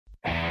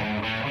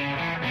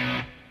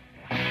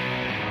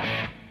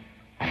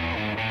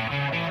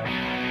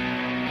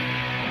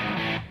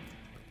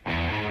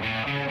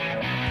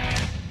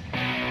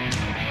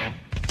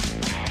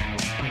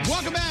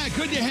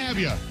have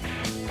you.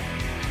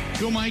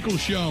 Bill Michaels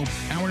Show,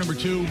 hour number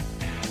 2.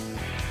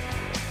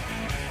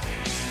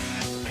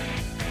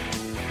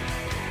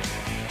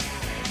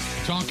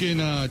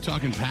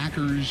 Talking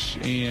Packers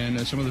and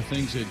some of the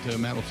things that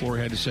Matt LaFleur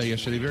had to say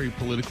yesterday. Very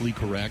politically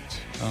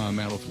correct,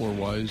 Matt LaFleur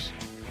was.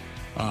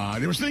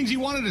 There was things he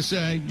wanted to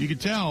say, you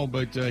could tell,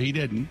 but he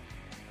didn't.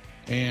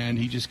 And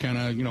he just kind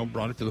of,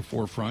 brought it to the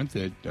forefront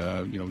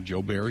that,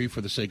 Joe Barry,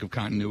 for the sake of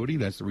continuity,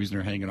 that's the reason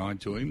they're hanging on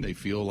to him. They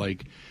feel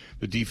like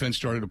the defense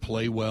started to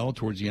play well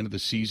towards the end of the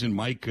season.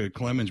 Mike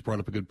Clemens brought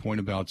up a good point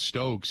about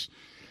Stokes,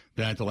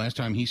 that the last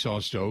time he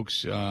saw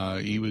Stokes,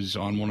 he was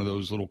on one of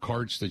those little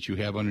carts that you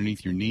have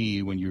underneath your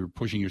knee when you're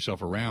pushing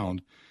yourself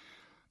around,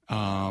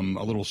 a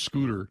little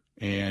scooter,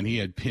 and he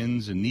had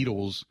pins and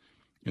needles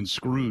and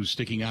screws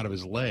sticking out of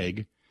his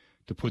leg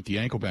to put the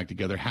ankle back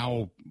together.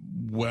 How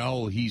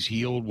well he's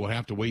healed, we'll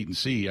have to wait and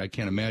see. I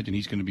can't imagine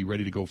he's going to be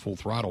ready to go full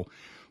throttle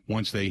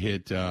once they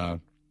hit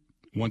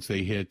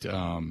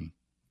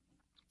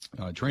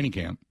training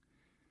camp.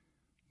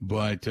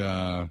 But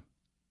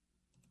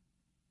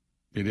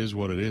it is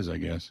what it is, I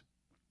guess.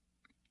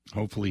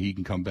 Hopefully he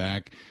can come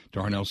back.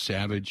 Darnell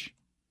Savage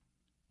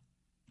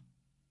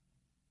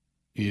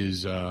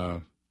is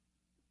a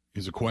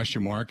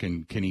question mark,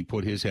 and can he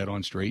put his head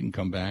on straight and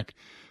come back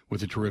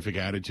with a terrific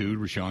attitude?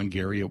 Rashawn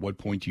Gary, at what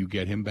point do you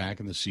get him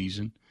back in the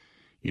season?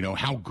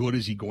 How good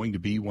is he going to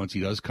be once he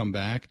does come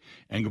back?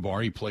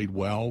 Angavari played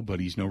well, but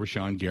he's no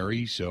Rashawn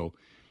Gary, so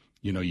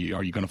are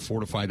you going to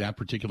fortify that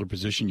particular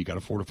position? You got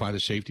to fortify the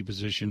safety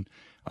position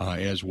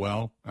as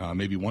well.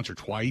 Maybe once or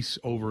twice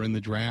over in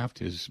the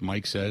draft, as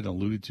Mike said,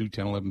 alluded to,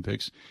 10, 11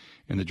 picks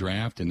in the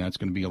draft, and that's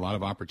going to be a lot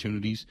of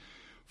opportunities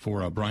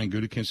for Brian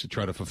Gutekunst to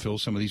try to fulfill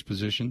some of these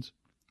positions.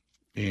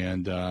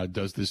 And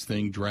does this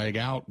thing drag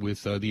out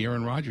with the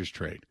Aaron Rodgers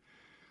trade?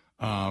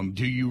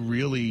 Do you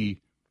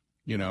really,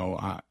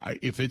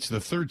 if it's the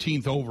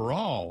 13th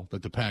overall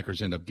that the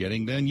Packers end up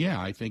getting, then, yeah,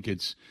 I think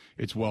it's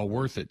well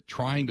worth it.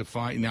 Trying to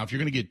find – now, if you're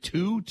going to get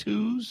 2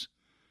 twos,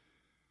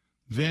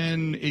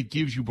 then it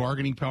gives you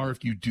bargaining power.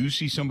 If you do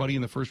see somebody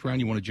in the first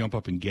round you want to jump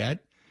up and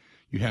get,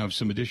 you have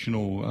some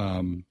additional,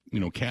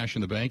 cash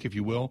in the bank, if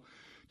you will,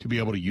 to be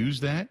able to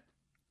use that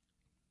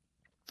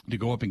to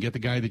go up and get the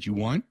guy that you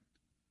want.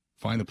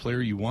 Find the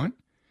player you want.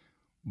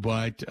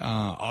 But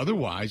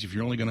otherwise, if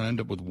you're only going to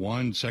end up with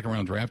one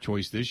second-round draft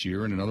choice this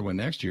year and another one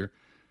next year,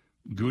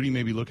 Goody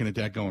may be looking at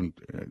that going,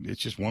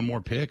 it's just one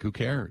more pick. Who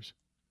cares?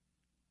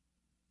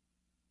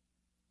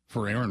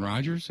 For Aaron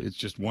Rodgers, it's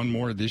just one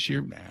more this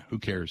year. Nah, who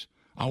cares?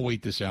 I'll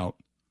wait this out.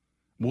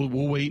 We'll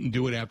wait and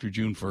do it after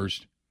June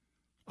 1st.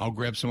 I'll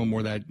grab some more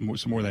of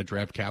that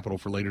draft capital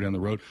for later down the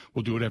road.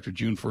 We'll do it after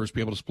June 1st,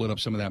 be able to split up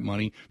some of that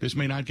money. This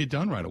may not get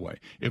done right away.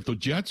 If the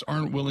Jets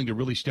aren't willing to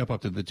really step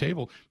up to the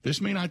table, this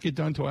may not get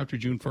done until after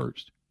June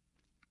 1st.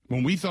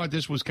 When we thought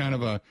this was kind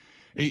of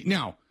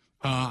now,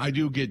 I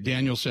do get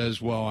Daniel says,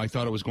 well, I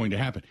thought it was going to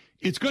happen.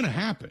 It's going to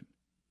happen.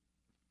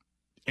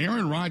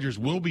 Aaron Rodgers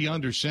will be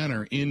under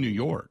center in New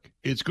York.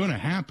 It's going to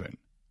happen.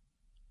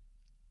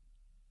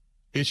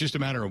 It's just a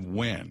matter of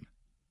when.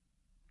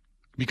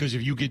 Because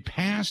if you get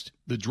past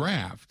the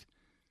draft,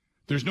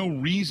 there's no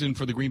reason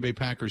for the Green Bay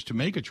Packers to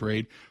make a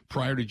trade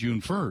prior to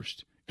June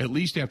 1st. At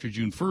least after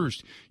June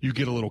 1st, you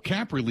get a little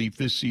cap relief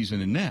this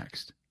season and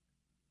next.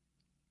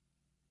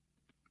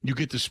 You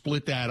get to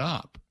split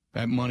that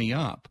money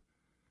up.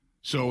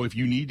 So if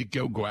you need to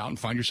go out and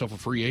find yourself a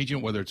free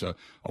agent, whether it's a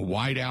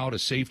wide out, a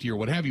safety, or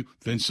what have you,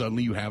 then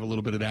suddenly you have a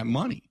little bit of that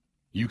money.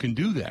 You can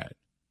do that.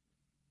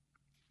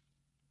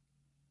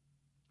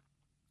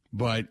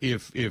 But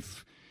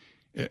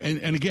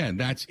And again,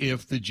 that's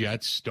if the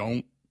Jets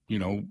don't,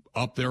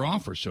 up their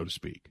offer, so to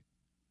speak.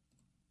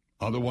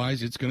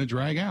 Otherwise, it's going to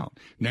drag out.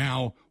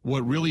 Now,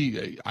 what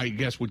really, I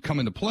guess, would come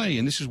into play,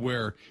 and this is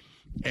where,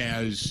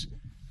 as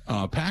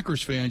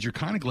Packers fans, you're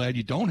kind of glad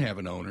you don't have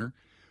an owner,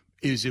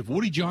 is if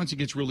Woody Johnson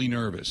gets really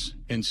nervous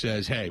and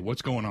says, hey,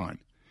 what's going on?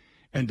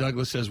 And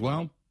Douglas says,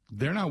 well,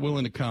 they're not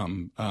willing to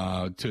come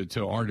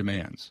to our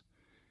demands.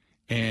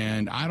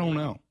 And I don't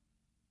know.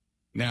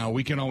 Now,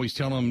 we can always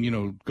tell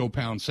them, go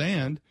pound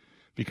sand,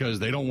 because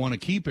they don't want to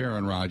keep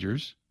Aaron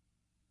Rodgers,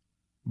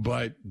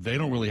 but they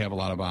don't really have a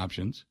lot of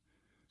options.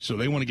 So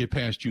they want to get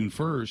past June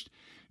 1st.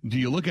 Do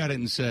you look at it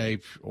and say,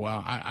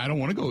 well, I don't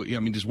want to go?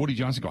 Does Woody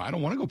Johnson go, I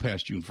don't want to go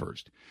past June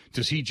 1st?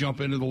 Does he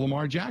jump into the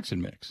Lamar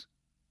Jackson mix?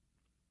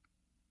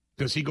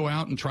 Does he go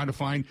out and try to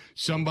find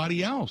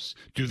somebody else?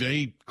 Do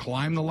they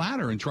climb the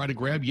ladder and try to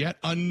grab yet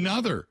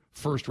another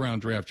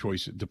first-round draft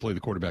choice to play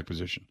the quarterback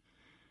position?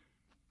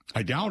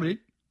 I doubt it,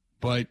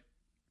 but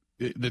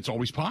that's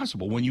always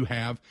possible when you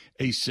have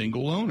a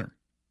single owner.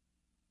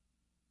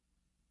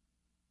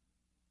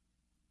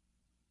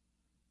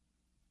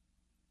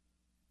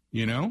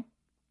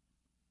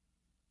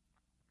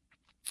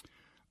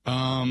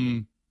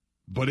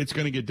 But it's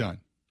going to get done.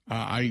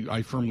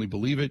 I firmly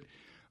believe it.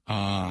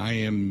 I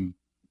am,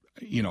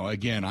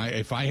 again,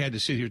 if I had to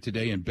sit here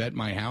today and bet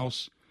my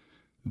house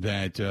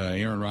that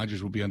Aaron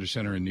Rodgers will be under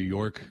center in New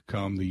York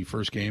come the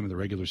first game of the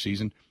regular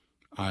season,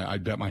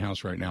 I'd bet my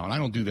house right now. And I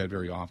don't do that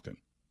very often.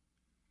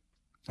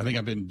 I think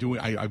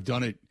I've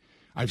done it.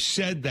 I've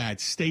said that,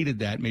 stated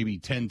that maybe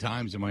 10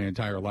 times in my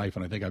entire life,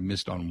 and I think I've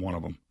missed on one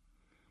of them.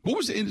 What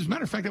was it? As a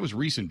matter of fact, that was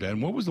recent, Ben.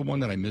 What was the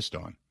one that I missed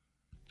on?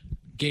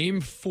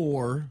 Game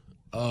 4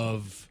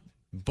 of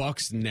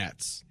Bucks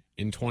Nets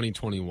in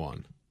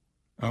 2021.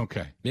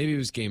 Okay. Maybe it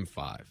was Game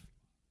 5.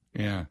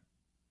 Yeah.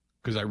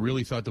 Because I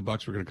really thought the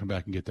Bucks were going to come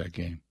back and get that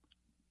game.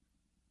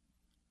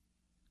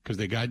 Because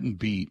they gotten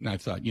beat, and I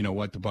thought, you know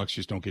what, the Bucks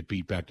just don't get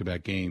beat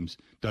back-to-back games.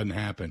 Doesn't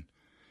happen.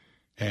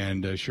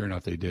 And sure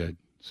enough, they did.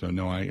 So,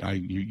 no,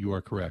 you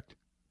are correct.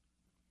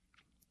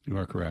 You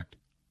are correct.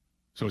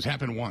 So it's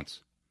happened once.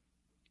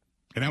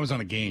 And that was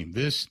on a game.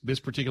 This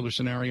particular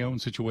scenario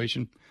and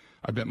situation,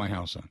 I bet my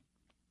house on.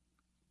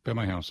 Bet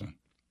my house on.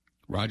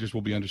 Rodgers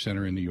will be under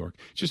center in New York.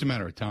 It's just a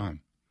matter of time.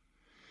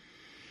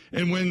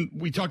 And when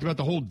we talked about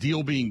the whole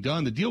deal being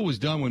done, the deal was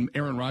done when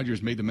Aaron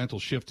Rodgers made the mental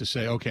shift to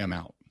say, okay, I'm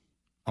out.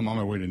 I'm on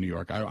my way to New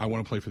York. I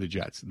want to play for the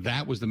Jets.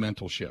 That was the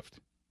mental shift.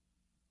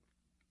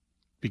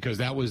 Because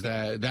that was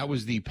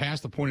the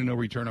past the point of no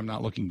return, I'm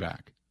not looking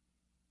back.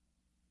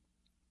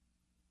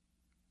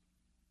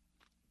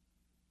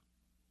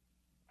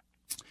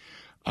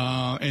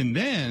 And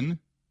then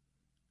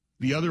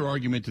the other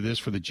argument to this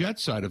for the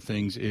Jets side of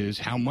things is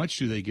how much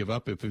do they give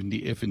up if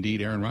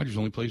indeed Aaron Rodgers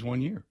only plays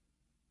 1 year?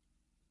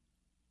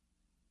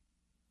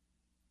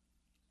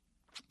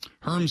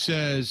 Herm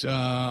says,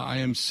 I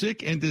am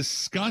sick and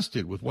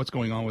disgusted with what's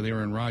going on with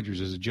Aaron Rodgers.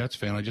 As a Jets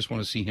fan, I just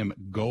want to see him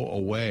go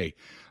away.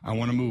 I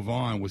want to move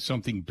on with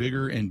something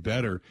bigger and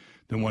better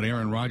than what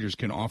Aaron Rodgers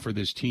can offer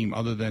this team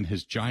other than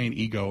his giant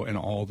ego and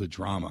all the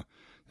drama.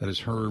 That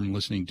is Herm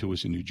listening to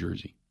us in New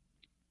Jersey.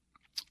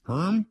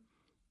 Herm,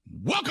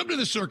 welcome to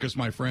the circus,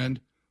 my friend.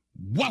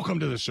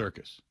 Welcome to the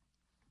circus.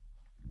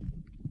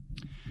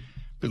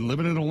 Been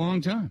living it a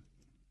long time.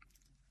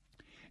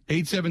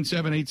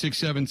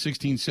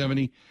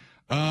 877-867-1670.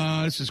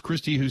 This is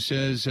Christy who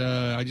says,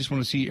 I just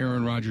want to see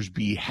Aaron Rodgers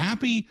be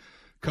happy,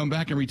 come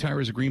back and retire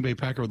as a Green Bay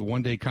Packer with a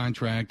one-day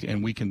contract,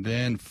 and we can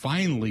then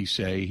finally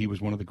say he was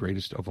one of the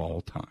greatest of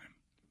all time.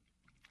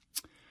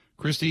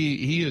 Christy,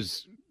 he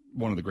is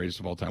one of the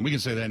greatest of all time. We can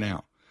say that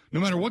now. No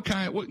matter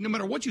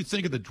what you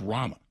think of the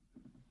drama,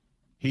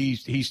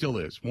 he still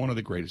is one of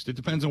the greatest. It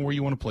depends on where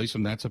you want to place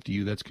him. That's up to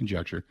you. That's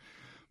conjecture.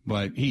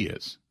 But he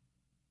is.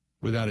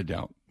 Without a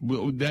doubt.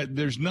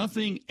 There's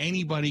nothing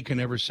anybody can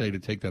ever say to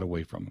take that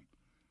away from him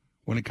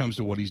when it comes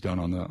to what he's done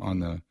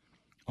on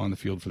the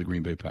field for the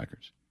Green Bay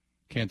Packers.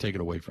 Can't take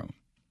it away from him.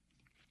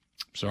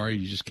 Sorry,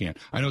 you just can't.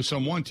 I know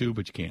some want to,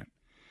 but you can't.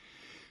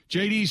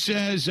 JD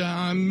says,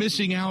 I'm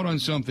missing out on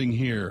something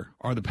here.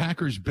 Are the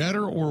Packers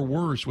better or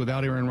worse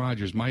without Aaron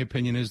Rodgers? My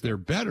opinion is they're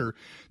better.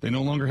 They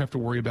no longer have to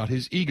worry about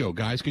his ego.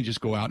 Guys can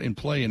just go out and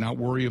play and not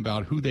worry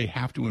about who they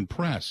have to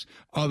impress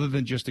other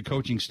than just the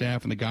coaching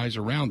staff and the guys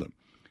around them.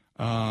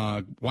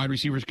 Wide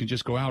receivers can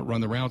just go out,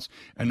 run the routes,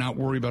 and not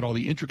worry about all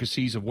the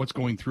intricacies of what's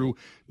going through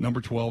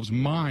number 12's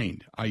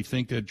mind. I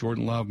think that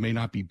Jordan Love may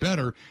not be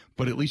better,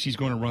 but at least he's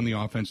going to run the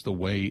offense the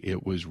way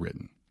it was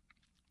written.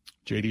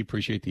 JD,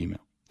 appreciate the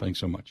email. Thanks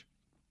so much.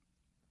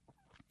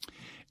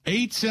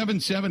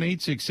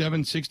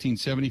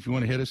 877-867-1670. If you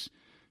want to hit us,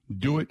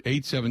 do it.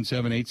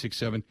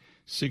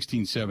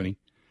 877-867-1670.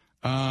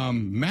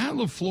 Matt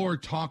LaFleur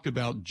talked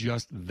about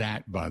just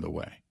that, by the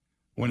way.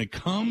 When it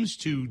comes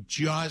to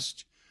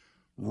just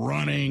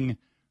running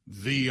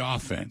the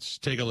offense.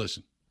 Take a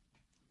listen.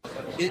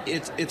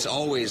 It's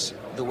always,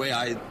 the way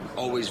I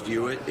always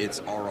view it, it's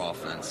our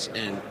offense.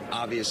 And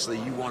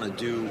obviously you want to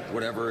do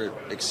whatever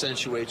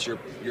accentuates your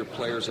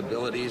players'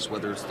 abilities,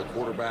 whether it's the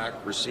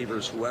quarterback,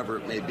 receivers, whoever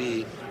it may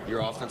be,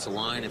 your offensive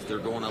line. If they're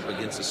going up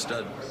against a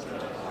stud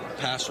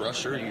pass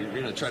rusher, you're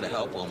going to try to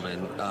help them.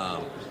 And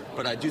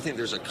but I do think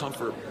there's a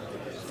comfort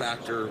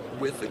factor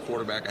with the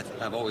quarterback.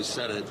 I've always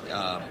said it.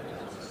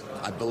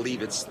 I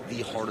believe it's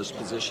the hardest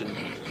position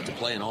to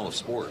play in all of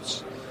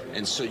sports.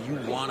 And so you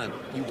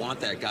want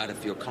that guy to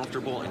feel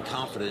comfortable and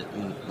confident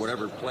in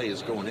whatever play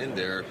is going in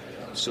there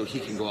so he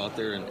can go out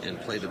there and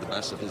play to the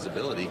best of his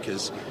ability.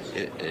 Because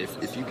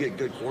if you get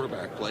good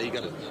quarterback play, you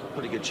got a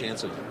pretty good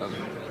chance of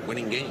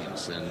winning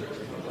games. And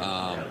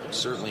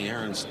certainly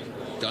Aaron's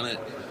done it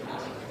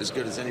as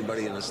good as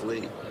anybody in this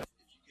league.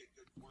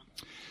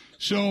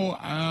 So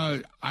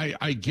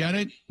I get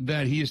it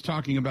that he is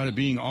talking about it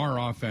being our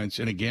offense,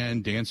 and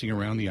again, dancing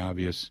around the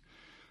obvious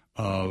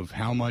of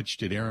how much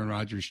did Aaron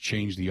Rodgers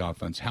change the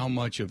offense? How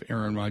much of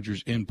Aaron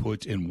Rodgers'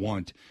 input and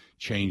want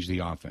changed the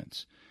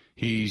offense?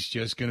 He's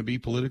just going to be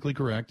politically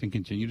correct and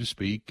continue to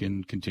speak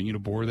and continue to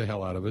bore the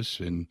hell out of us,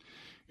 and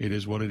it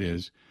is what it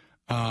is.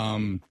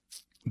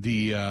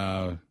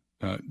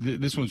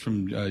 This one's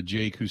from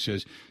Jake, who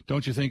says,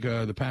 don't you think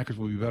the Packers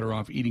will be better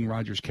off eating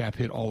Rodgers' cap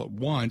hit all at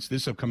once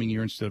this upcoming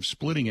year instead of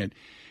splitting it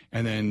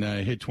and then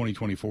hit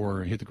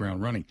 2024, hit the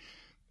ground running?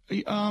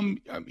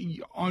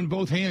 On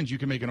both hands, you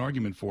can make an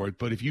argument for it,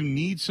 but if you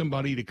need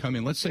somebody to come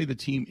in, let's say the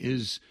team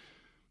is,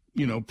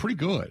 pretty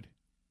good,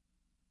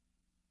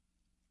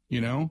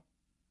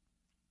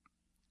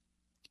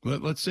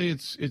 let's say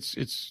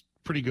it's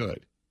pretty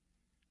good,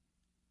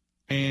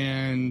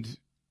 and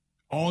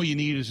All you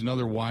need is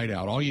another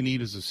wideout. All you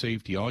need is a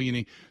safety. All you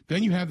need.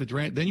 Then you have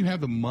then you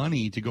have the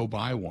money to go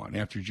buy one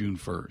after June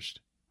 1st.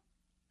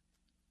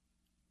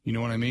 You know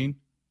what I mean?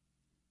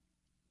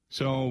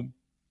 So,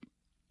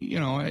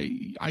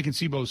 I can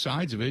see both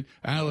sides of it.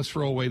 Let's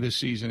throw away this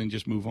season and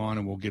just move on,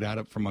 and we'll get out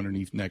of from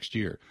underneath next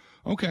year.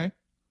 Okay.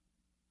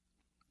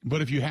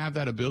 But if you have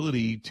that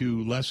ability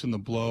to lessen the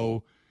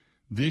blow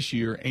this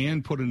year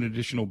and put an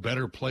additional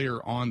better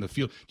player on the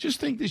field, just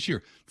think this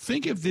year.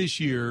 Think of this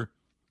year.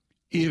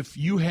 If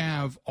you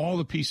have all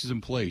the pieces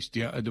in place,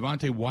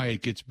 Devontae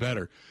Wyatt gets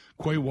better,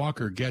 Quay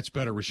Walker gets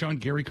better, Rashawn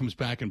Gary comes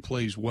back and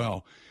plays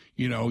well.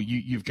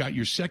 You've got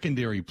your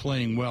secondary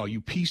playing well.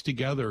 You piece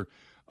together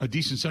a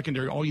decent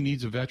secondary. All you need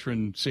is a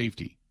veteran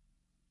safety.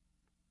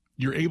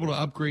 You're able to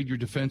upgrade your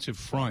defensive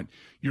front.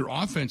 Your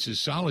offense is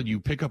solid. You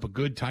pick up a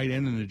good tight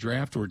end in the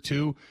draft or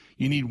two.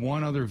 You need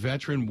one other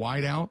veteran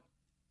wideout.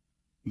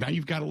 Now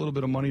you've got a little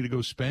bit of money to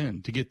go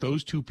spend to get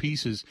those two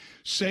pieces.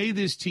 Say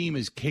this team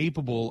is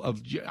capable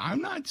of – I'm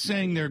not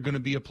saying they're going to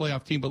be a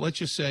playoff team, but let's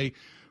just say,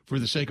 for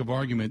the sake of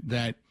argument,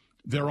 that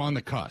they're on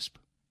the cusp.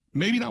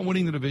 Maybe not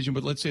winning the division,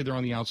 but let's say they're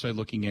on the outside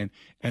looking in,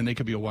 and they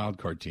could be a wild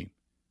card team.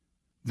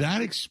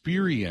 That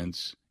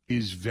experience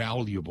is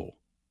valuable.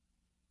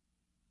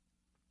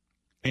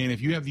 And if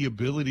you have the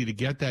ability to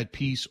get that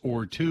piece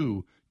or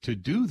two to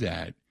do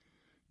that,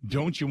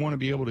 don't you want to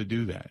be able to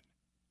do that?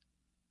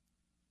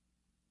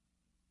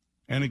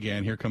 And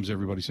again, here comes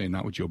everybody saying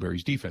not with Joe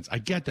Barry's defense. I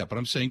get that, but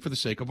I'm saying for the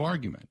sake of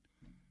argument.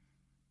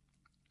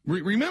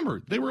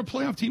 Remember, they were a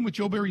playoff team with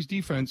Joe Barry's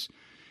defense.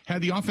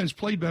 Had the offense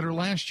played better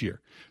last year.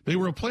 They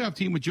were a playoff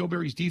team with Joe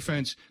Barry's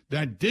defense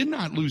that did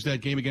not lose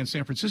that game against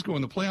San Francisco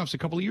in the playoffs a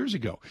couple of years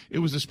ago. It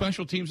was the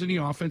special teams and the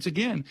offense,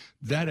 again,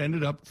 that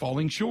ended up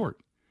falling short.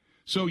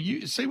 So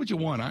you say what you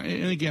want.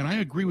 And again, I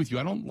agree with you.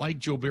 I don't like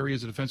Joe Barry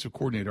as a defensive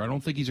coordinator. I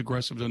don't think he's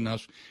aggressive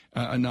enough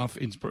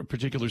in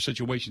particular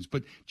situations.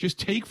 But just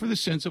take for the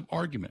sense of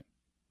argument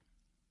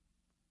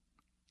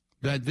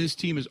that this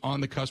team is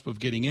on the cusp of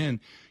getting in.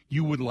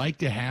 You would like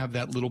to have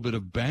that little bit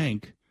of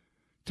bank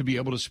to be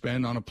able to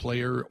spend on a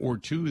player or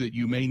two that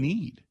you may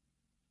need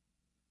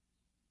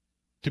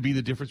to be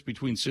the difference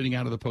between sitting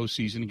out of the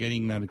postseason and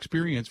getting that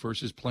experience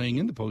versus playing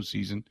in the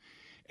postseason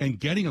and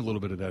getting a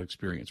little bit of that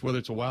experience, whether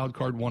it's a wild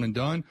card one and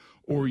done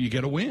or you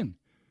get a win.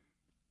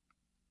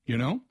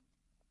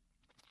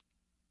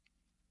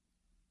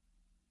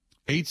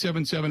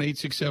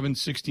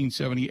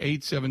 877-867-1670,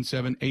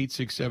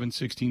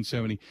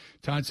 877-867-1670.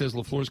 Todd says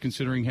LaFleur's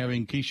considering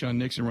having Keyshawn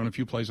Nixon run a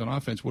few plays on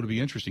offense. Would it be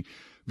interesting?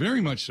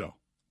 Very much so.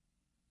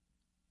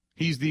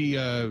 He's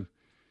the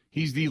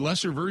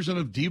lesser version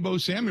of Deebo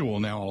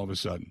Samuel now all of a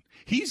sudden.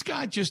 He's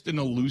got just an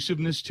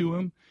elusiveness to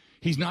him.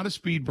 He's not a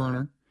speed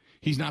burner.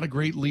 He's not a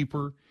great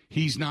leaper.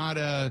 He's not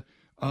a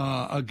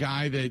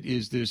guy that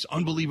is this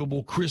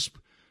unbelievable crisp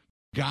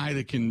guy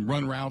that can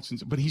run routes,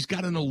 but he's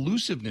got an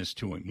elusiveness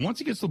to him. Once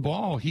he gets the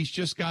ball,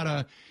 he's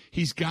got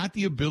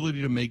the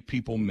ability to make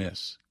people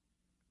miss.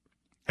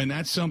 And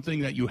that's something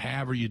that you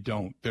have or you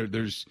don't.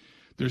 There's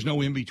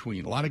no in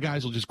between. A lot of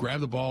guys will just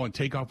grab the ball and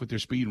take off with their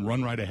speed and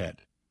run right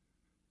ahead.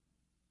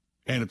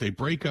 And if they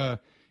break a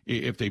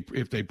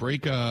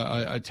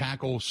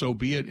tackle, so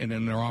be it, and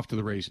then they're off to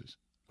the races.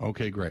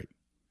 Okay, great.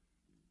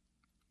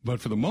 But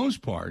for the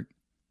most part,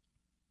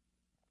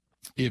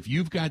 if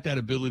you've got that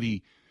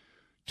ability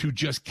to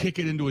just kick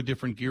it into a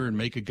different gear and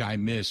make a guy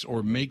miss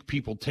or make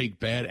people take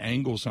bad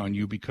angles on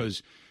you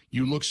because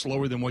you look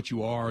slower than what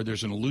you are,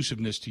 there's an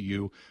elusiveness to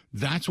you,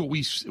 that's what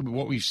we've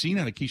seen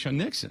out of Keyshawn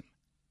Nixon.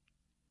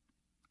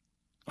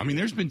 I mean,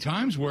 there's been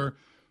times where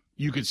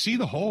you could see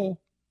the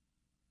hole,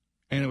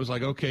 and it was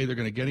like, okay, they're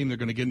going to get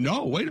him.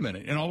 No, wait a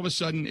minute. And all of a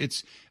sudden,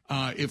 it's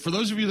for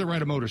those of you that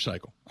ride a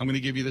motorcycle, I'm going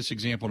to give you this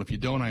example. And if you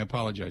don't, I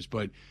apologize.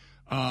 But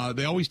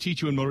they always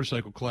teach you in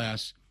motorcycle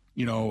class,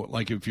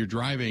 like if you're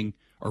driving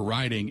or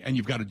riding and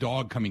you've got a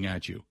dog coming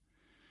at you,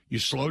 you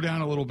slow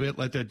down a little bit,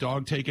 let that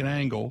dog take an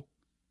angle,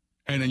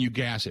 and then you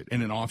gas it, and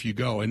then off you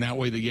go. And that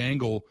way the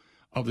angle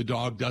of the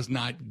dog does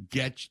not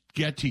get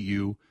to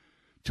you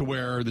to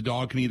where the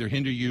dog can either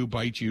hinder you,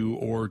 bite you,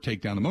 or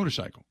take down the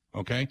motorcycle,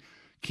 okay?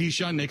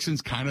 Keyshawn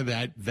Nixon's kind of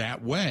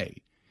that way.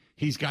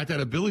 He's got that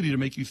ability to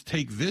make you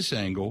take this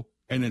angle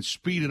and then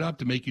speed it up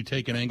to make you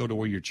take an angle to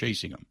where you're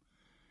chasing him.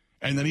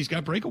 And then he's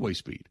got breakaway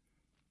speed.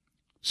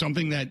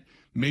 Something that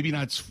maybe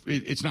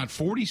it's not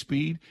 40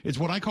 speed. It's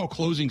what I call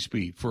closing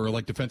speed for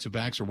like defensive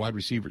backs or wide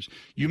receivers.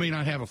 You may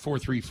not have a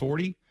 4.3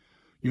 40.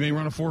 You may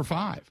run a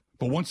 4.5.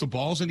 But once the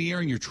ball's in the air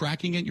and you're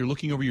tracking it, you're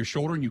looking over your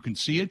shoulder and you can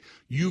see it,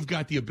 you've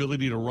got the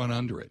ability to run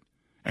under it.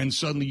 And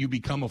suddenly you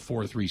become a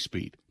 4.3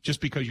 speed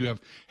just because you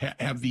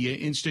have the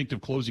instinct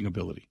of closing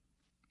ability.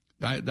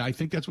 I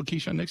think that's what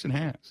Keyshawn Nixon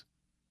has.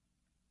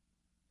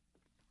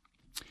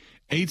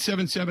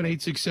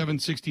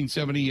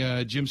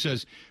 877-867-1670. Jim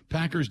says,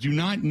 Packers do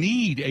not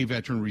need a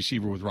veteran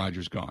receiver with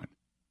Rodgers gone.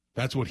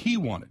 That's what he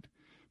wanted.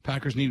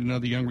 Packers need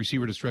another young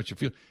receiver to stretch the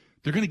field.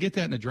 They're going to get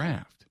that in the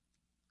draft.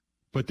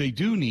 But they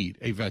do need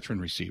a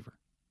veteran receiver.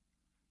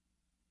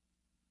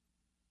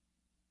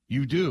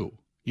 You do.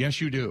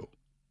 Yes, you do.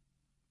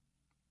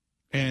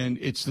 And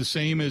it's the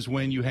same as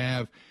when you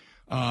have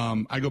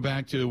I go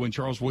back to when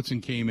Charles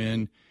Woodson came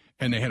in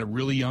and they had a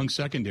really young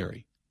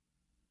secondary.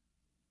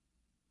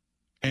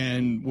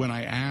 And when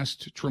I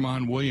asked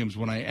Tramon Williams,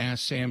 when I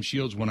asked Sam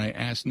Shields, when I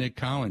asked Nick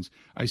Collins,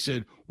 I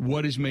said,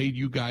 what has made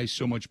you guys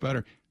so much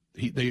better?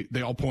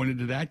 They all pointed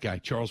to that guy,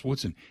 Charles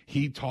Woodson.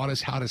 He taught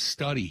us how to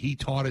study. He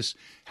taught us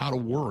how to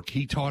work.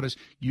 He taught us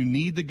you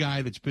need the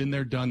guy that's been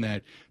there, done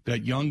that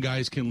young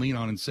guys can lean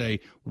on and say,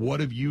 what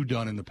have you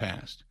done in the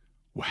past?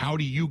 How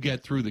do you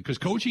get through that? Because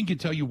coaching can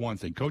tell you one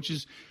thing.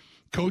 Coaches,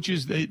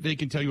 they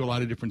can tell you a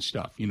lot of different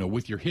stuff,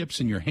 with your hips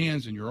and your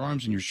hands and your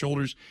arms and your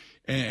shoulders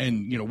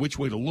and which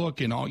way to look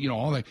and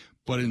all that.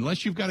 But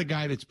unless you've got a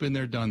guy that's been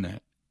there,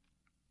 done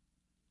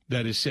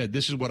that has said,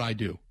 this is what I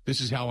do. This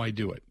is how I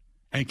do it.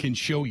 And can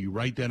show you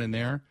right then and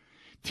there,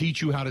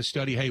 teach you how to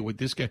study. Hey, with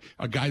this guy,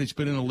 a guy that's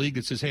been in the league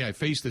that says, hey, I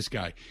face this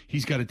guy.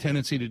 He's got a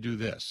tendency to do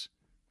this.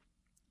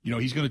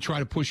 He's going to try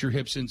to push your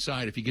hips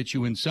inside. If he gets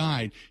you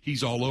inside,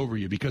 he's all over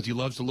you because he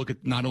loves to look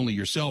at not only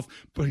yourself,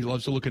 but he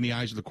loves to look in the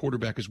eyes of the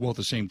quarterback as well at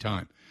the same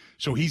time.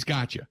 So he's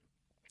got you.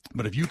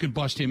 But if you can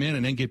bust him in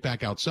and then get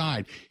back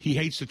outside, he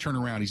hates to turn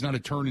around. He's not a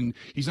turn and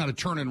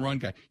run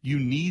guy. You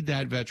need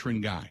that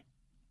veteran guy.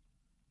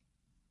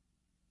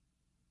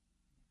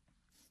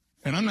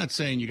 And I'm not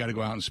saying you got to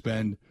go out and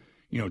spend,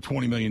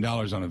 $20 million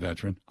on a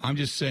veteran. I'm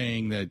just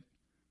saying that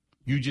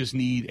you just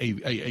need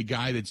a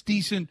guy that's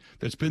decent,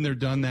 that's been there,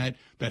 done that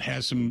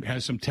has some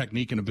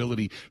technique and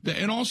ability,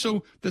 and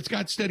also that's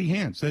got steady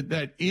hands,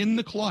 that in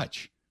the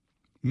clutch,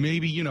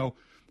 maybe,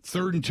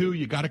 3rd and 2,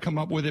 you got to come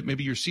up with it.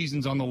 Maybe your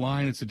season's on the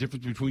line. It's the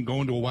difference between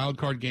going to a wild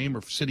card game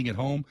or sitting at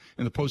home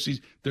in the postseason.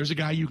 There's a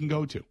guy you can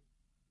go to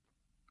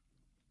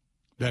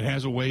that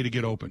has a way to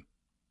get open.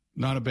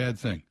 Not a bad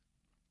thing.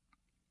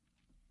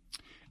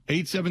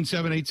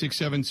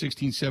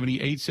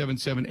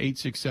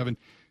 877-867-1670,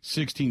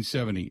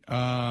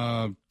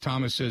 877-867-1670.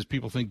 Thomas says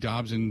people think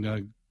Dobbs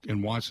and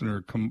Watson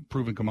are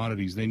proven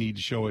commodities. They need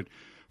to show it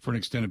for an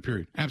extended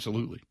period.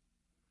 Absolutely.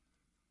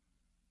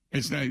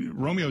 It's not,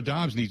 Romeo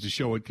Dobbs needs to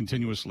show it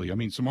continuously. I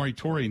mean, Samori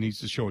Toure needs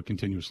to show it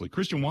continuously.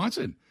 Christian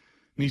Watson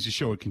needs to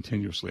show it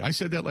continuously. I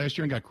said that last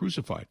year and got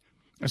crucified.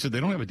 I said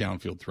they don't have a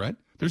downfield threat.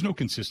 There's no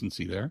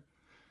consistency there.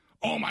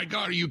 Oh, my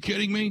God, are you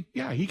kidding me?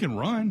 Yeah, he can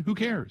run. Who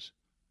cares?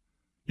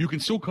 You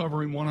can still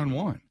cover him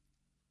one-on-one.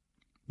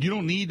 You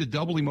don't need to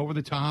double him over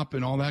the top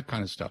and all that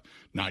kind of stuff.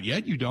 Not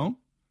yet, you don't.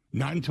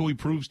 Not until he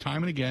proves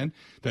time and again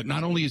that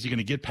not only is he going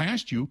to get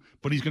past you,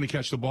 but he's going to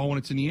catch the ball when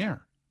it's in the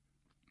air.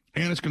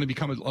 And it's going to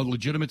become a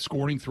legitimate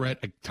scoring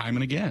threat time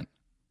and again.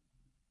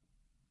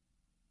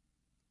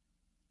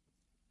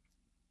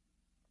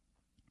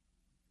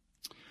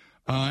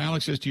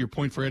 Alex says, to your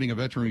point for adding a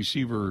veteran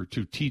receiver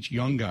to teach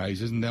young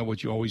guys, isn't that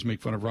what you always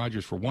make fun of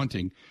Rodgers for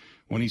wanting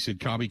when he said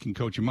Cobby can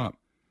coach him up?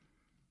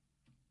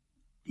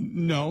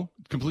 No,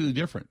 completely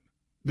different.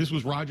 This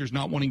was Rodgers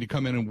not wanting to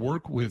come in and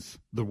work with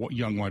the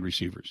young wide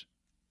receivers.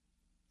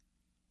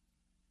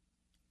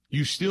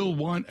 You still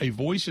want a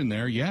voice in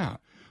there, yeah,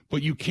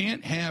 but you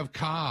can't have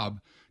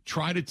Cobb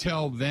try to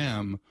tell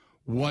them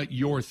what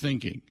you're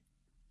thinking.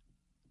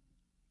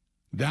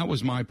 That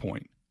was my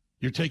point.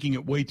 You're taking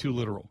it way too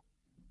literal.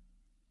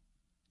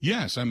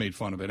 Yes, I made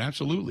fun of it,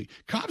 absolutely.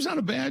 Cobb's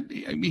not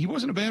he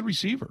wasn't a bad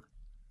receiver.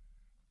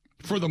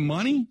 For the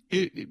money,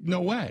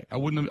 no way. I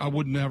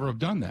would never have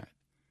done that.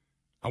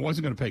 I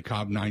wasn't going to pay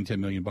Cobb $9-10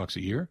 million a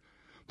year,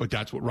 but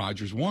that's what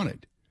Rodgers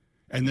wanted.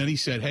 And then he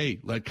said,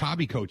 hey, let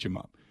Cobby coach him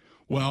up.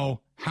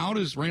 Well, how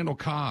does Randall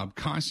Cobb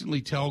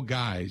constantly tell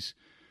guys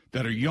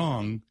that are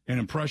young and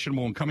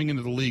impressionable and coming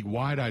into the league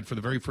wide-eyed for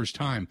the very first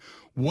time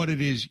what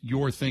it is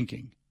you're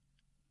thinking?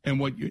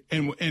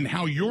 And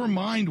how your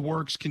mind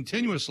works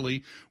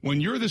continuously when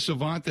you're the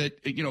savant that,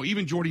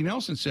 even Jordy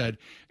Nelson said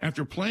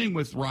after playing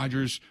with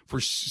Rodgers for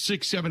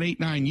 6, 7, 8,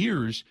 9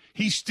 years,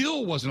 he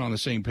still wasn't on the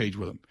same page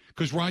with him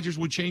because Rodgers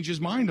would change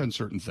his mind on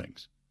certain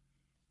things.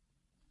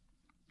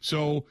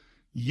 So,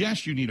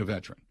 yes, you need a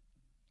veteran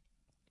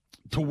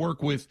to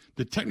work with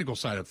the technical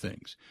side of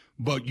things,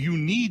 but you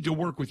need to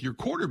work with your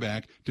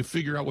quarterback to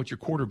figure out what your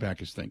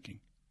quarterback is thinking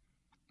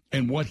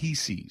and what he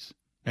sees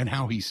and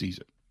how he sees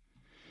it.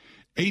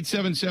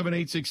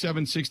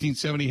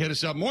 877-867-1670. Hit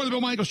us up. More of the Bill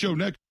Michaels Show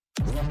next.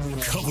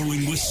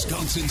 Covering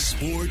Wisconsin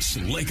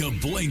sports like a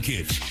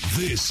blanket.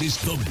 This is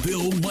the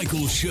Bill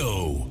Michaels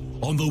Show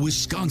on the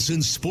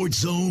Wisconsin Sports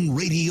Zone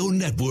Radio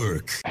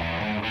Network.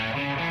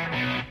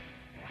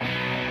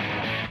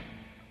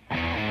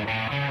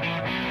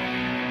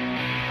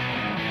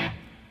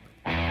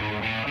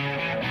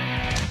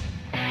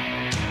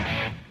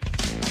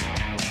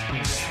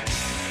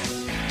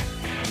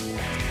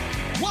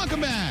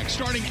 Welcome back.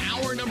 Starting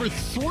hour number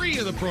 3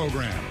 of the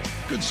program.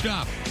 Good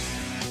stuff.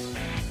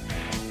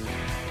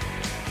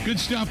 Good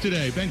stuff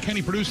today. Ben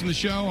Kenny producing the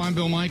show. I'm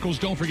Bill Michaels.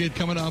 Don't forget,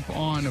 coming up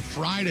on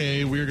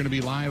Friday, we're going to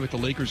be live at the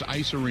Lakers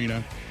Ice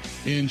Arena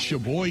in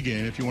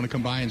Sheboygan. If you want to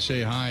come by and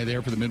say hi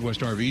there for the Midwest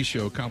RV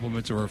Show,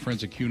 compliments of our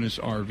friends at Kunis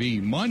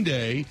RV.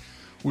 Monday,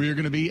 we're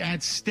going to be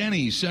at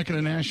Stenny's, second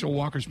and National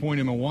Walker's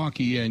Point in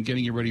Milwaukee, and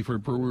getting you ready for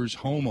Brewers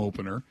home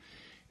opener.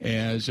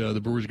 as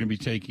the Brewers are going to be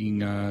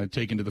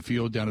taken to the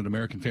field down at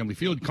American Family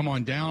Field. Come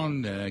on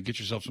down, get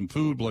yourself some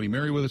food, Bloody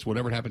Mary with us,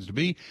 whatever it happens to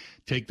be.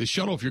 Take the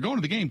shuttle. If you're going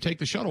to the game, take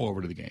the shuttle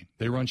over to the game.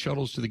 They run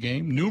shuttles to the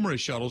game, numerous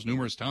shuttles,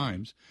 numerous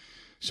times.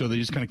 So they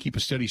just kind of keep a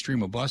steady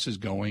stream of buses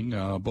going,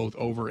 both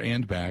over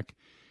and back,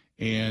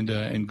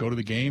 and go to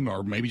the game,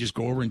 or maybe just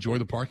go over, enjoy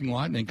the parking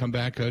lot, and then come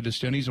back to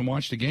Stenny's and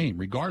watch the game,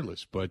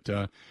 regardless. But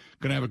going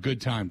to have a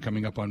good time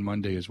coming up on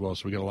Monday as well.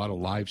 So we got a lot of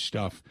live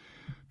stuff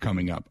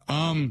coming up.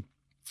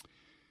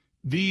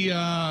 The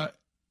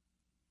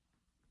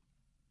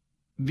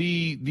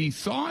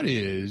thought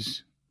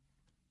is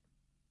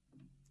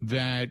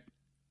that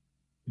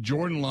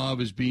Jordan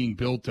Love is being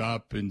built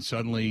up, and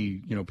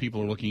suddenly,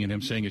 people are looking at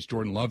him saying it's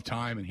Jordan Love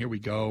time, and here we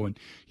go. And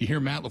you hear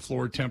Matt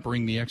LaFleur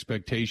tempering the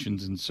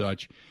expectations and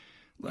such.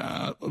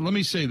 Let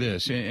me say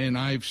this, and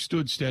I've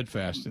stood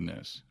steadfast in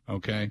this,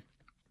 okay?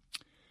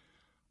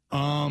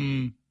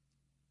 I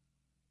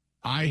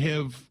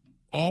have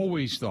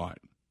always thought,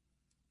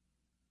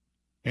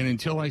 and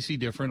until I see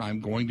different,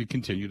 I'm going to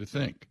continue to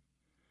think,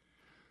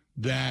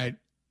 that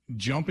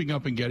jumping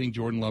up and getting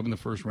Jordan Love in the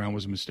first round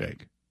was a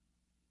mistake.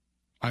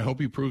 I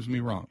hope he proves me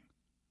wrong.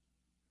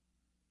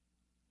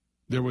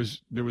 There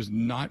was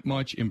not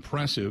much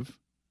impressive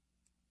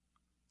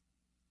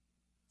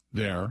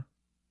there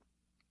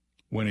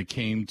when it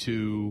came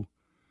to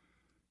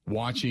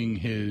watching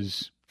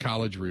his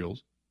college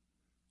reels.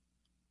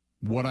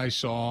 What I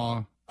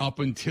saw up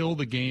until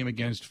the game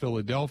against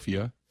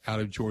Philadelphia out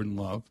of Jordan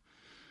Love,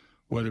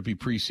 whether it be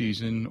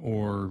preseason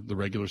or the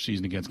regular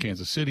season against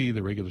Kansas City,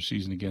 the regular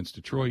season against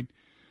Detroit,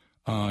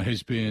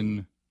 has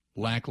been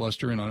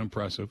lackluster and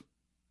unimpressive.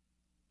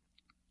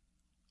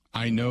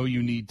 I know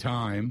you need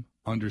time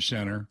under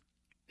center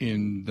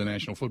in the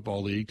National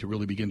Football League to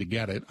really begin to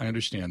get it. I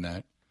understand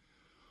that.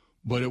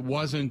 But it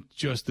wasn't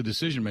just the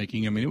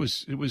decision-making. I mean, it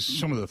was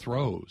some of the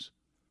throws.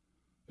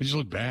 It just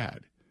looked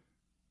bad.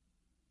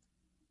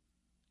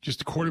 Just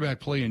the quarterback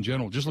play in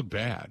general just looked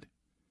bad.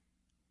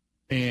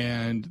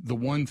 And the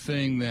one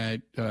thing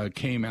that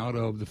came out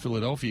of the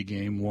Philadelphia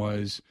game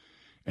was,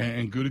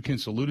 and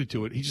Gutekunst alluded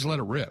to it, he just let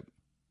it rip.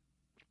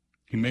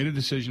 He made a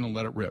decision and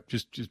let it rip.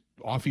 Just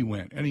off he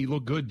went. And he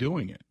looked good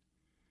doing it.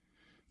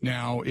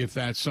 Now, if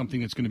that's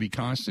something that's going to be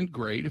constant,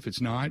 great. If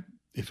it's not,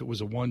 if it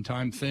was a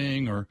one-time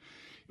thing, or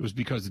it was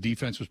because the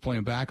defense was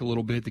playing back a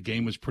little bit, the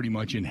game was pretty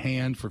much in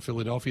hand for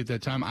Philadelphia at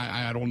that time,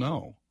 I don't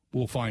know.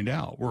 We'll find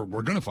out.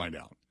 We're going to find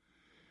out.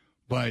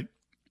 But,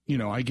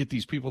 I get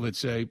these people that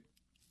say,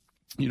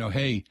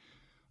 hey,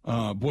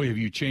 boy, have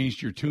you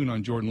changed your tune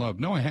on Jordan Love?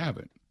 No, I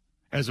haven't.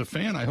 As a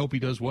fan, I hope he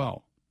does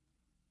well.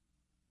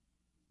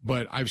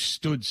 But I've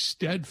stood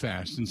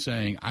steadfast in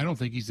saying I don't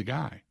think he's the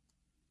guy.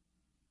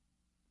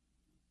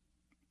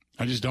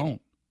 I just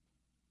don't.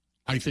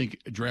 I think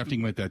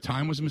drafting him at that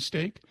time was a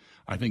mistake.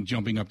 I think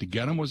jumping up to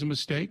get him was a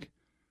mistake.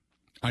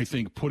 I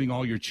think putting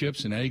all your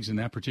chips and eggs in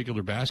that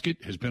particular basket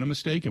has been a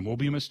mistake and will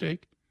be a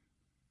mistake.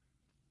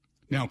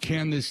 Now,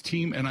 can this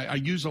team, and I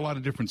use a lot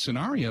of different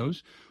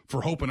scenarios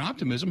for hope and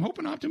optimism. Hope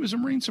and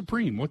optimism reign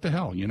supreme. What the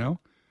hell, It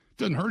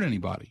doesn't hurt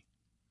anybody.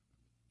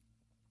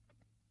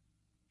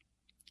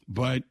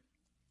 But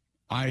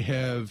I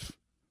have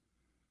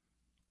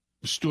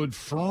stood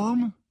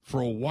firm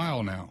for a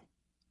while now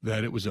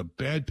that it was a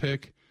bad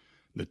pick,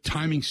 the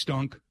timing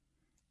stunk,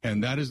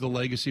 and that is the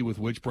legacy with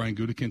which Brian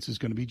Gutekunst is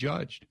going to be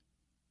judged.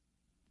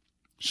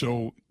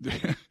 So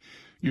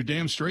you're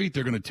damn straight.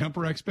 They're going to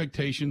temper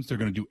expectations. They're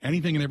going to do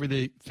anything and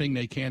everything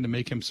they can to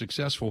make him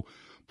successful.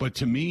 But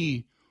to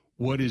me,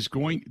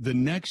 the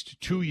next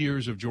 2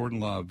 years of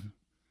Jordan Love,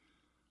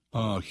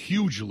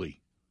 hugely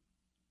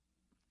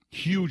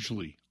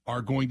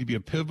are going to be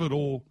a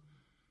pivotal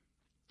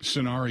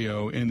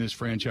scenario in this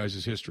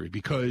franchise's history,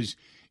 because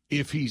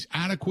if he's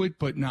adequate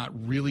but not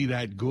really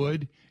that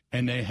good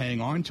and they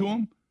hang on to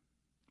him,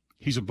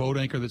 he's a boat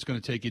anchor that's going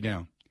to take you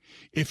down.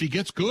 If he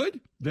gets good,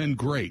 then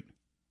great.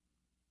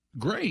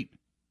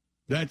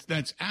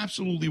 That's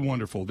absolutely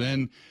wonderful.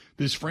 Then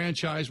this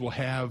franchise will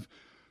have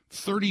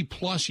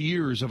 30-plus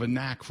years of a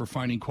knack for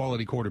finding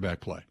quality quarterback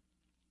play.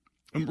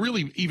 And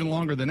really even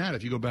longer than that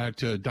if you go back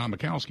to Don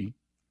Mikowski.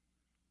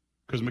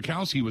 Because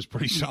Mikowski was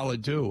pretty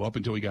solid, too, up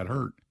until he got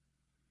hurt.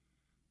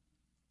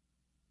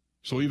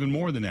 So even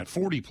more than that,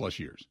 40-plus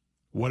years,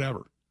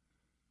 whatever.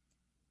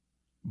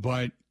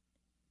 But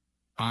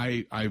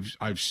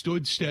I've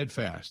stood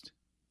steadfast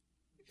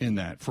in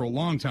that for a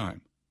long time.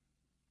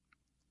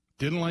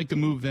 Didn't like the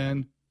move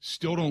then,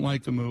 still don't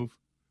like the move.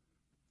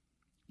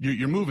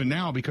 You're moving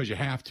now because you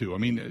have to. I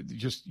mean,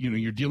 just,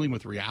 you're dealing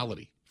with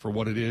reality for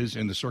what it is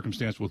and the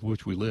circumstance with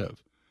which we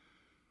live.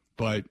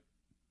 But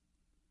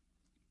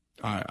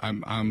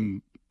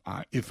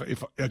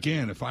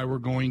if I were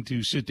going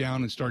to sit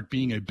down and start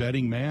being a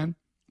betting man,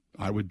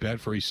 I would bet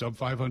for a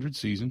sub-500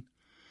 season.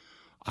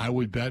 I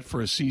would bet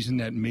for a season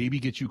that maybe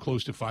gets you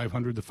close to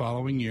 500 the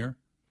following year,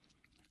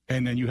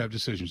 and then you have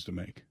decisions to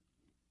make.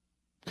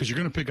 Because you're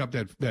going to pick up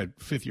that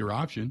fifth-year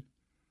option,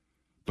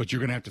 but you're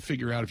going to have to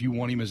figure out if you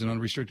want him as an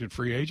unrestricted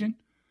free agent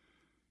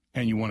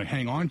and you want to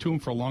hang on to him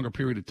for a longer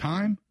period of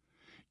time.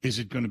 Is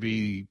he going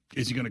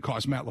to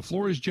cost Matt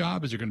LaFleur his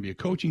job? Is there going to be a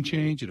coaching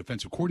change, a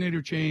defensive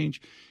coordinator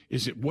change?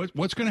 Is it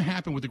what's going to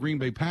happen with the Green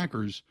Bay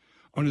Packers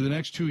under the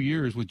next 2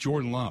 years with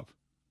Jordan Love?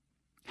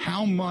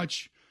 How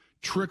much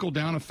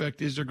trickle-down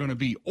effect is there going to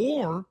be?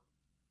 Or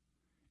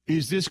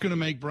is this going to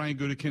make Brian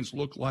Gutekunst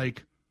look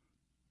like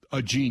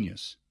a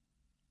genius?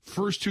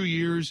 First 2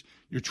 years,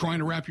 you're trying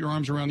to wrap your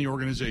arms around the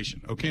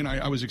organization. Okay, and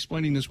I was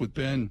explaining this with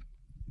Ben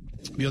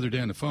the other day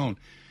on the phone,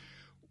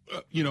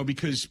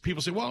 because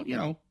people say, well,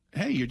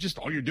 hey,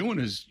 all you're doing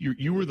is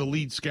you were the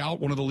lead scout,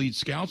 one of the lead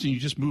scouts, and you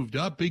just moved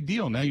up. Big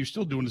deal. Now you're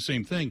still doing the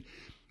same thing.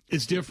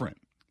 It's different.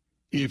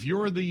 If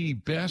you're the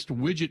best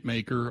widget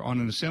maker on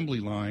an assembly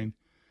line,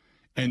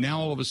 and now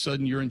all of a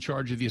sudden you're in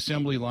charge of the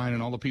assembly line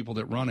and all the people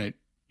that run it,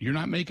 you're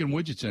not making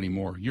widgets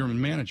anymore. You're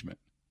in management.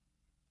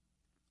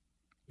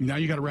 Now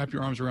you got to wrap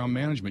your arms around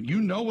management. You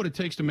know what it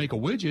takes to make a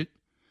widget,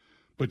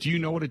 but do you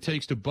know what it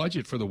takes to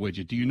budget for the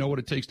widget? Do you know what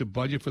it takes to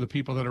budget for the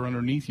people that are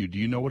underneath you? Do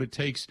you know what it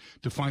takes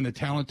to find the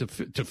talent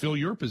to fill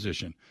your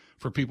position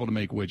for people to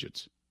make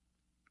widgets?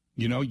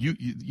 You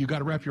got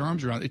to wrap your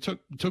arms around it. It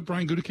took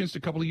Brian Gutekunst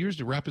a couple of years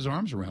to wrap his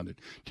arms around it,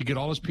 to get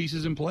all his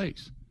pieces in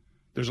place.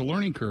 There's a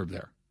learning curve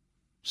there.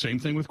 Same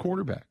thing with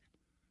quarterback.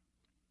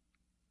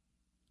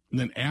 And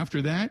then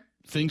after that,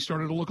 things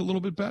started to look a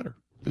little bit better.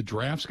 The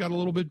drafts got a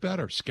little bit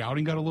better.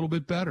 Scouting got a little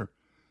bit better.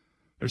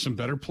 There's some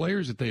better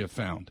players that they have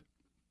found.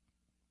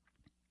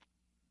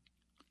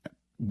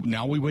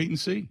 Now we wait and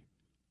see.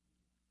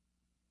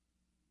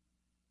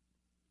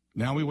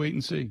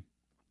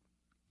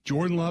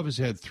 Jordan Love has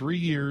had 3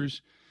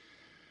 years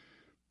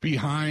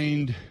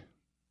behind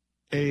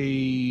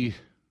a,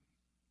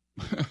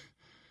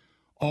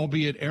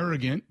 albeit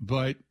arrogant,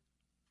 but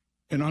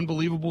an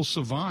unbelievable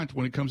savant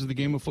when it comes to the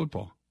game of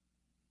football.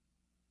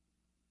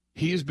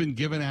 He has been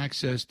given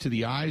access to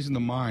the eyes and the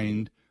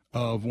mind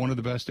of one of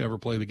the best to ever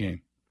play the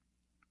game.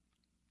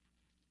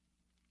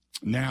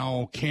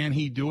 Now, can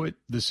he do it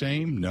the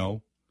same?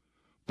 No.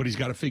 But he's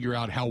got to figure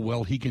out how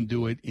well he can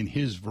do it in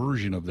his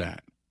version of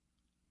that.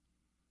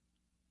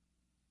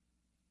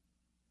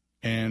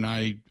 And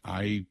I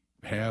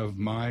have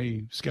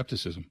my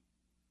skepticism.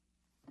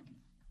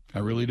 I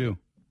really do.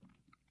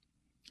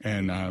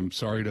 And I'm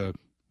sorry to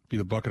be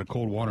the bucket of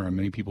cold water on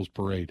many people's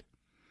parade.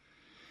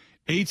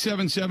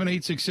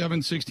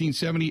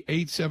 877-867-1670,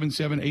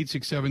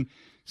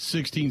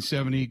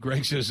 877-867-1670.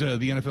 Greg says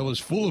the NFL is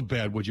full of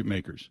bad widget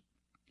makers.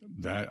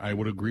 That I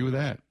would agree with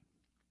that.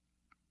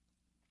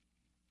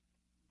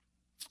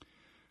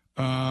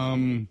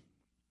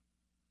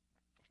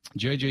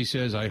 JJ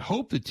says, I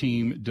hope the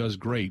team does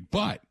great,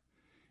 but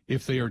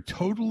if they are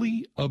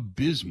totally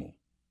abysmal,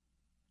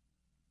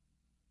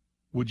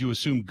 would you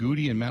assume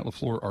Goody and Matt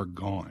LaFleur are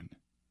gone?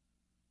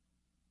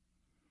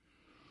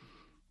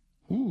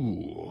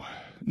 Ooh,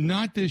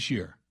 not this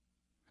year.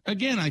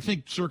 Again, I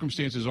think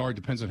circumstances are, it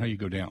depends on how you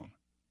go down.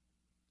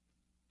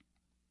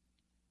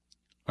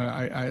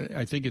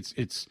 I think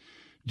it's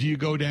do you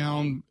go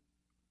down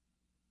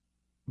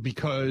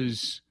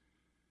because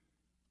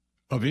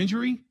of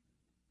injury?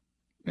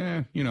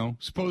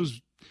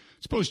 Suppose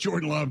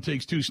Jordan Love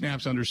takes 2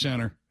 snaps under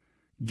center,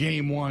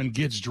 game 1,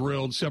 gets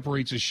drilled,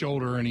 separates his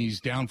shoulder, and he's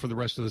down for the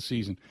rest of the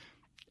season.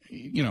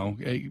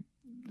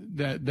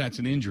 That's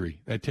an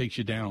injury. That takes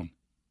you down.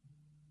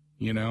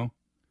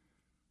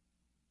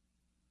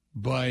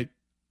 But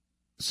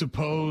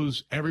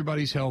suppose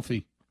everybody's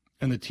healthy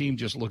and the team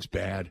just looks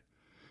bad.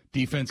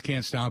 Defense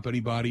can't stop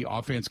anybody.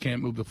 Offense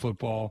can't move the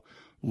football.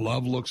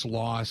 Love looks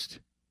lost.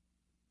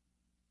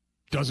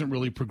 Doesn't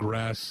really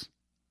progress.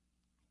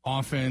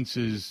 Offense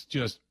is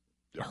just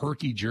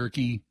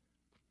herky-jerky.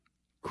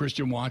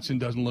 Christian Watson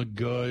doesn't look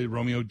good.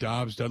 Romeo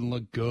Doubs doesn't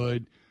look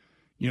good.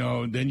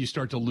 Then you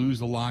start to lose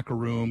the locker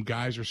room.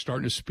 Guys are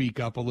starting to speak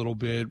up a little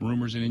bit.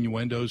 Rumors and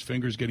innuendos,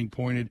 fingers getting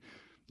pointed.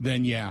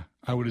 Then, yeah,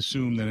 I would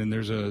assume that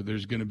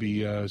there's going to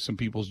be some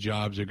people's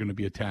jobs that are going to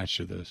be attached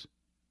to this.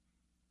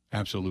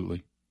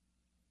 Absolutely.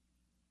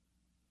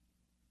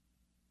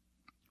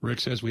 Rick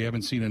says we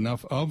haven't seen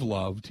enough of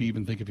Love to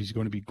even think if he's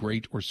going to be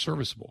great or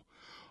serviceable.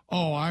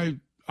 Oh,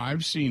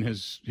 I've seen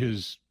his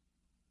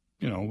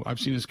I've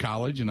seen his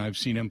college, and I've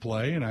seen him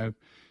play, and I've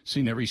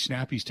seen every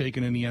snap he's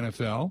taken in the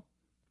NFL.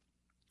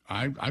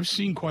 I've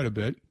seen quite a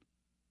bit.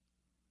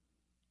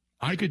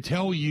 I could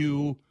tell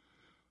you,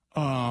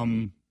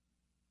 I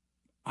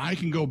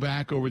can go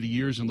back over the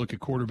years and look at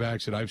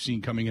quarterbacks that I've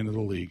seen coming into the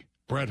league.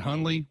 Brett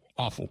Hundley,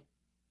 awful.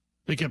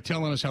 They kept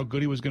telling us how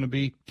good he was going to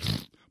be.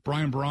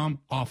 Brian Brom,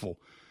 awful.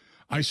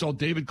 I saw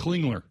David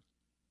Klingler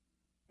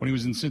when he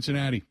was in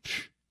Cincinnati.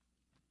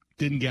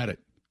 Didn't get it.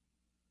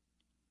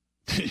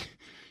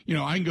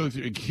 I can go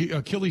through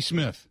Achilles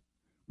Smith.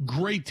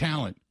 Great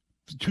talent.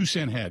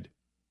 2-cent head.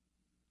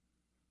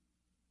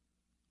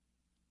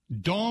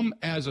 Dumb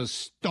as a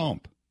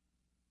stump.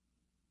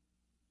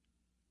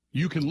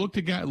 You can look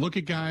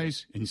at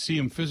guys and see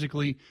them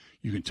physically.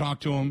 You can talk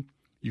to them.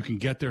 You can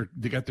get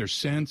their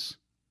sense.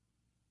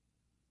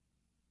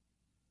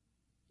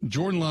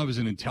 Jordan Love is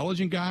an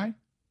intelligent guy.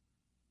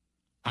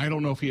 I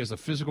don't know if he has the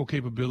physical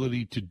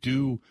capability to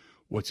do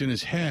what's in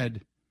his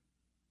head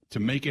to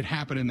make it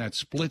happen in that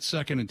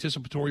split-second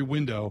anticipatory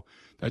window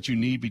that you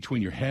need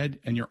between your head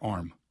and your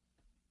arm.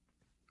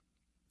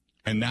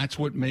 And that's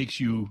what makes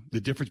you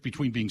the difference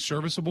between being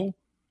serviceable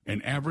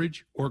and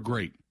average or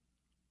great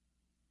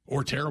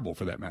or terrible,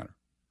 for that matter.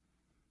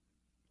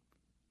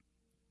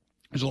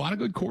 There's a lot of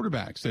good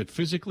quarterbacks that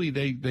physically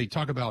they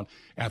talk about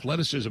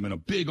athleticism and a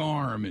big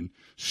arm and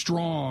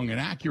strong and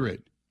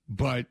accurate,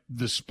 but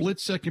the split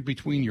second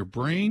between your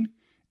brain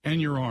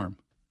and your arm.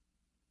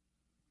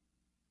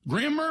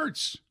 Graham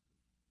Mertz,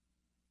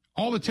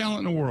 all the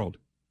talent in the world.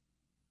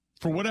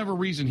 For whatever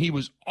reason, he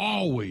was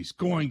always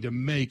going to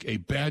make a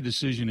bad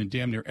decision in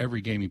damn near every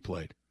game he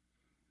played.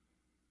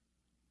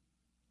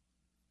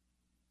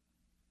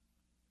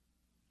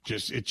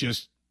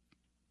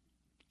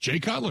 Jay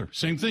Cutler,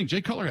 same thing.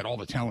 Jay Cutler had all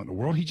the talent in the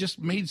world. He just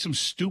made some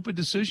stupid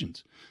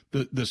decisions.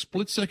 The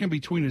split second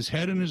between his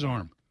head and his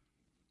arm.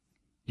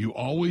 You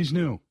always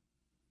knew.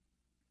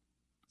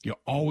 You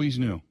always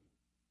knew.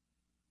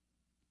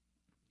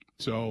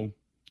 So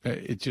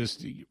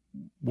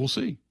we'll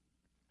see.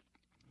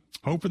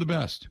 Hope for the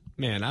best.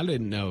 Man, I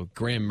didn't know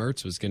Graham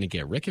Mertz was going to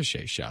get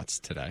ricochet shots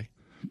today.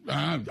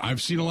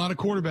 I've seen a lot of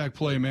quarterback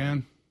play,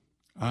 man.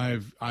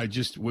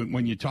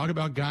 When you talk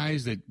about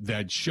guys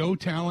that show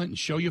talent and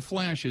show you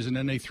flashes, and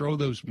then they throw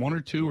those 1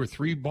 or 2 or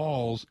 3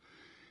 balls,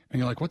 and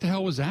you're like, what the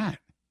hell was that?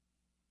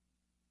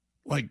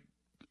 Like,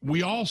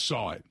 we all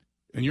saw it,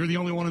 and you're the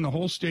only one in the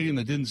whole stadium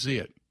that didn't see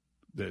it.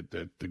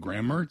 The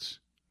Graham Mertz.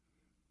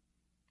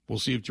 We'll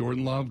see if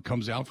Jordan Love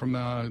comes out from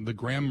the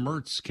Graham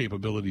Mertz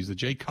capabilities, the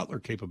Jay Cutler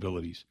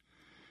capabilities,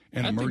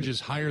 and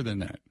emerges higher than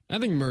that. I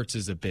think Mertz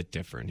is a bit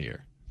different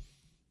here,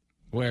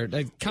 where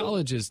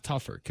college is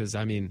tougher because,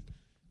 I mean,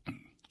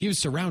 he was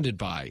surrounded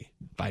by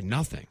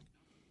nothing.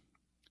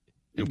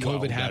 And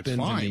COVID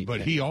happened. That's fine,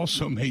 but he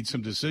also made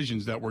some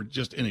decisions that were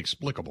just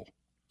inexplicable.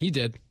 He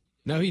did.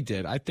 No, he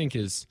did. I think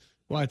he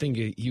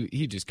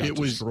just got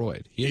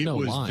destroyed. He had no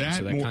line,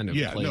 so that kind of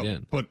played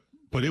in.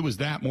 But it was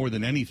that more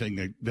than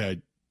anything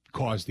that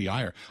caused the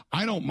ire.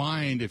 I don't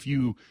mind if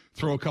you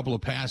throw a couple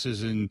of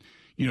passes and,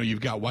 you've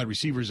got wide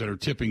receivers that are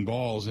tipping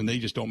balls and they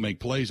just don't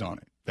make plays on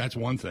it. That's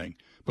one thing.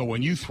 But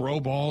when you throw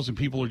balls and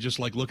people are just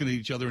like looking at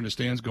each other in the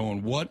stands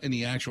going, what in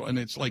the actual, and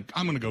it's like,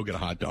 I'm going to go get a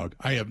hot dog.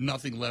 I have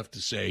nothing left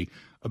to say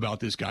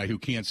about this guy who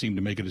can't seem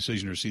to make a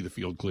decision or see the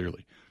field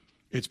clearly.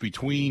 It's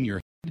between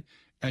your head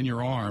and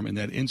your arm and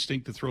that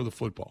instinct to throw the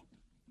football.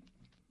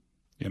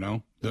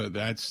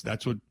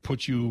 That's what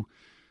puts you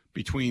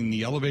between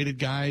the elevated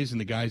guys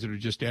and the guys that are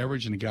just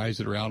average and the guys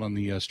that are out on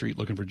the street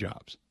looking for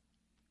jobs.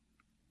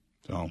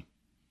 So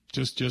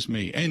just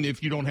me. And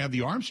if you don't have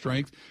the arm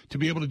strength to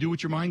be able to do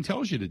what your mind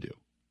tells you to do.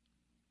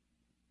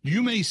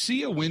 You may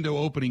see a window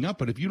opening up,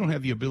 but if you don't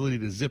have the ability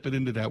to zip it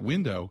into that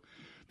window,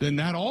 then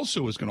that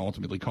also is going to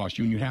ultimately cost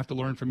you, and you have to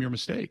learn from your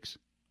mistakes.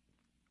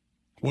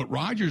 What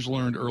Rodgers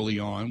learned early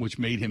on, which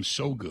made him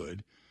so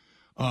good,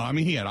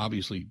 he had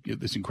obviously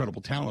this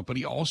incredible talent, but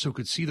he also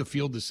could see the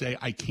field to say,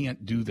 I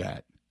can't do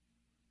that.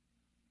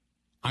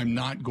 I'm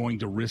not going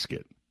to risk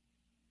it.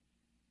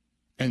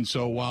 And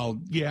so while,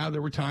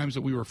 there were times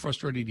that we were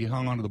frustrated he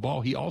hung onto the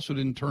ball, he also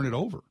didn't turn it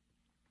over.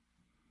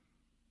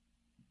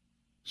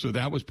 So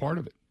that was part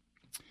of it.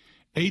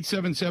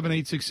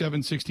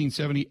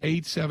 877-867-1670,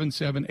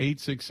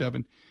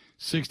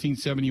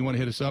 877-867-1670. You want to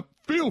hit us up?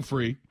 Feel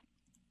free.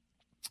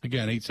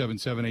 Again,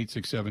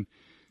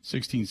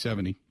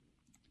 877-867-1670. If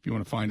you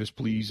want to find us,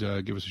 please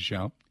give us a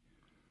shout.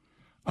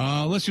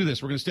 Let's do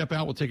this. We're going to step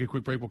out. We'll take a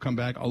quick break. We'll come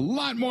back. A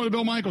lot more of the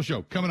Bill Michaels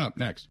Show coming up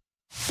next.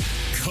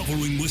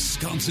 Covering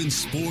Wisconsin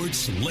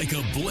sports like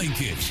a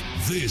blanket.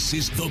 This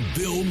is the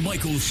Bill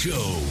Michaels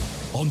Show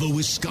on the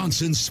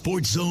Wisconsin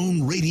Sports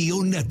Zone Radio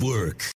Network.